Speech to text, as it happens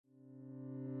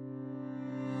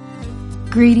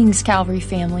Greetings, Calvary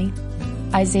family.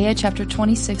 Isaiah chapter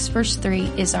 26 verse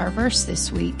 3 is our verse this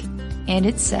week, and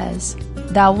it says,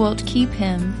 "Thou wilt keep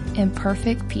him in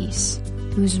perfect peace,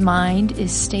 whose mind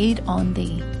is stayed on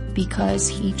thee, because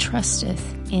he trusteth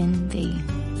in thee."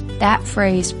 That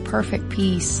phrase, perfect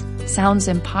peace, sounds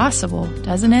impossible,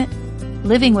 doesn't it?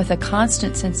 Living with a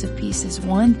constant sense of peace is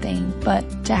one thing, but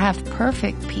to have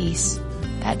perfect peace,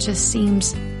 that just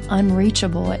seems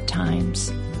unreachable at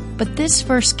times. But this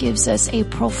verse gives us a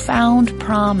profound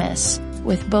promise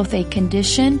with both a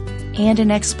condition and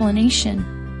an explanation.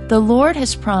 The Lord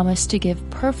has promised to give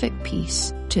perfect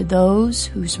peace to those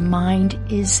whose mind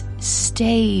is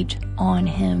stayed on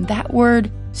Him. That word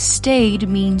stayed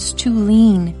means to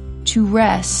lean, to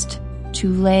rest,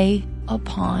 to lay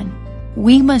upon.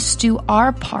 We must do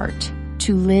our part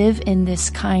to live in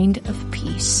this kind of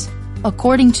peace.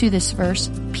 According to this verse,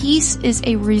 peace is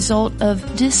a result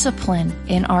of discipline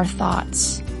in our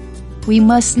thoughts. We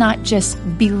must not just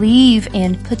believe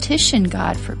and petition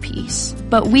God for peace,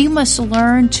 but we must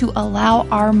learn to allow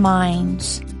our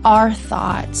minds, our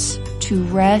thoughts, to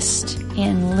rest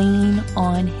and lean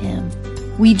on Him.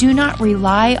 We do not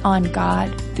rely on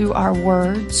God through our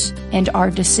words and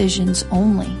our decisions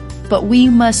only, but we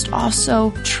must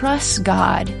also trust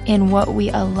God in what we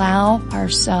allow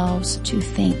ourselves to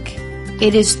think.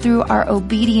 It is through our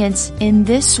obedience in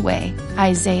this way,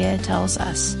 Isaiah tells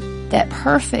us, that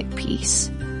perfect peace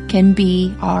can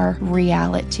be our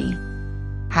reality.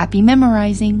 Happy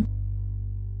memorizing!